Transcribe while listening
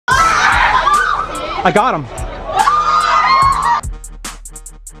I got him.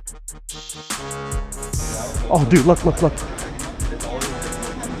 Oh, dude, look, look, look.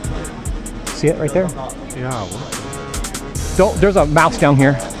 See it right there? Yeah. Don't, there's a mouse down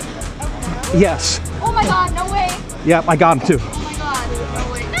here. Yes. Oh my god, no way. Yep, I got him too. Oh my god,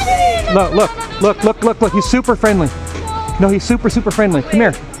 no way. Look, look, look, look, look, look. He's super friendly. No, he's super, super friendly. Come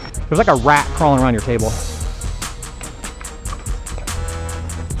here. There's like a rat crawling around your table.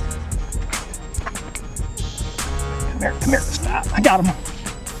 Come here, stop. I got him.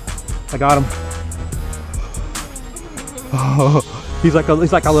 I got him. Oh, he's like a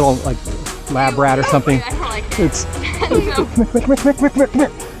little like lab rat or something. I don't like it. It's come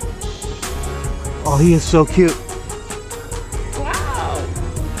here. Oh, he is so cute. Wow.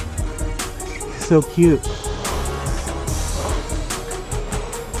 So cute.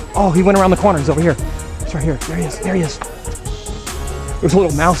 Oh, he went around the corner. He's over here. He's right here. There he is. There he is. There's a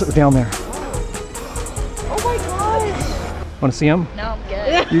little mouse that was down there. Oh my gosh. Want to see him? No, I'm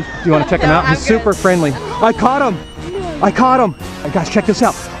good. You want to check him out? He's super friendly. I caught him. I caught him. Hey guys, check this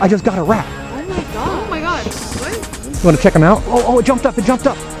out. I just got a rat. Oh my god. Oh my god. What? You want to check him out? Oh, oh, it jumped up. It jumped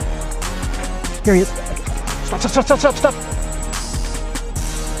up. Here he is. Stop, stop, stop, stop, stop.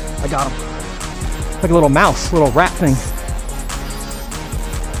 I got him. Like a little mouse, little rat thing.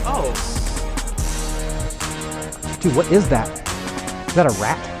 Oh. Dude, what is that? Is that a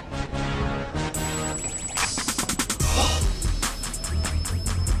rat?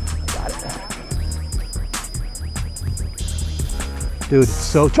 Got it. Dude, it's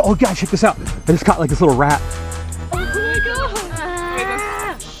so... Oh, guys, check this out. I just caught like this little rat. Oh my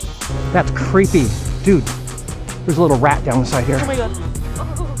god. That's creepy. Dude, there's a little rat down the side here. Oh my god.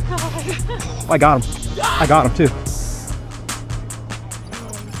 I got him. I got him too.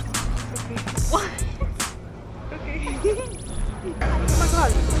 What? Okay. Oh my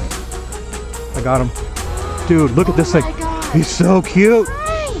god. I got him. Dude, look at this thing. He's so cute.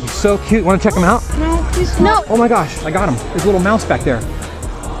 He's so cute. Want to check him out? No, please no. Oh my gosh, I got him. There's a little mouse back there.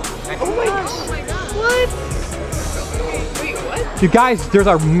 Oh my gosh. Oh my god. What? Wait, what? You guys, there's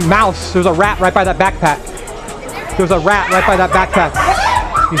a mouse. There's a rat right by that backpack. There's a rat right by that backpack.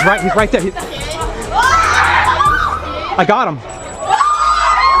 He's right there. I got him.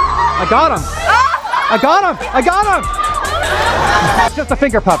 I got him. I got him. I got him. It's just a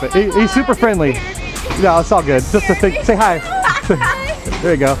finger puppet. He's super friendly. Yeah, it's all good. Just a thing. Say hi.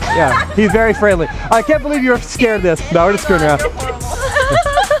 There you go. Yeah, he's very friendly. I can't believe you were scared of this. No, we're just screwing around.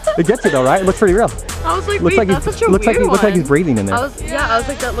 It gets you though, right? It looks pretty real. I was like, Looks wait, like that's such a weird one. looks like he's breathing in there. I was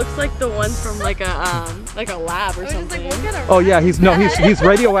like, that looks like the one from like a lab or something. Like, we'll Oh yeah, he's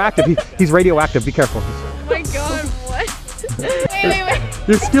radioactive. He's radioactive. Be careful. Oh my god, what? wait.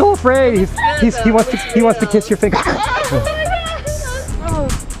 You're still afraid. He wants to kiss your finger. Oh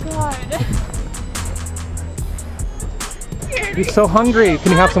god. He's so hungry.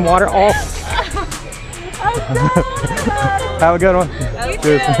 Can you have some water? Oh. Have a good one.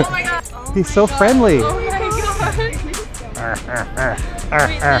 Dude. Oh my god. He's so friendly. Oh my god.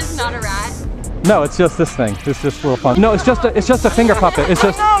 Wait, this is not a rat? No, it's just this thing. It's just a little fun. No, it's just a finger puppet. It's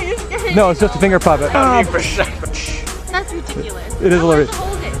just no, it's just a finger puppet. That's ridiculous. It is a little.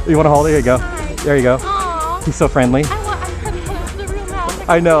 Hold it. You want to hold it? Here you go. There you go. Aww. He's so friendly. I want the real mouse.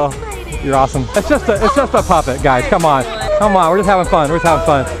 I know. You're awesome. It's just a puppet, guys. Come on. Come on. We're just having fun. We're just having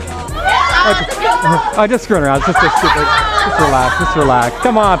fun. I'm just screwing around. Just relax. Just relax.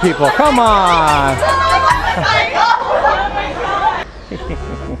 Come on, people. Come on.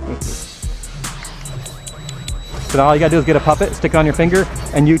 So now all you gotta do is get a puppet, stick it on your finger,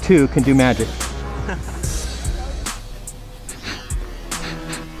 and you too can do magic.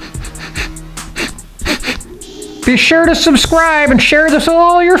 Be sure to subscribe and share this with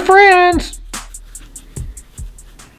all your friends.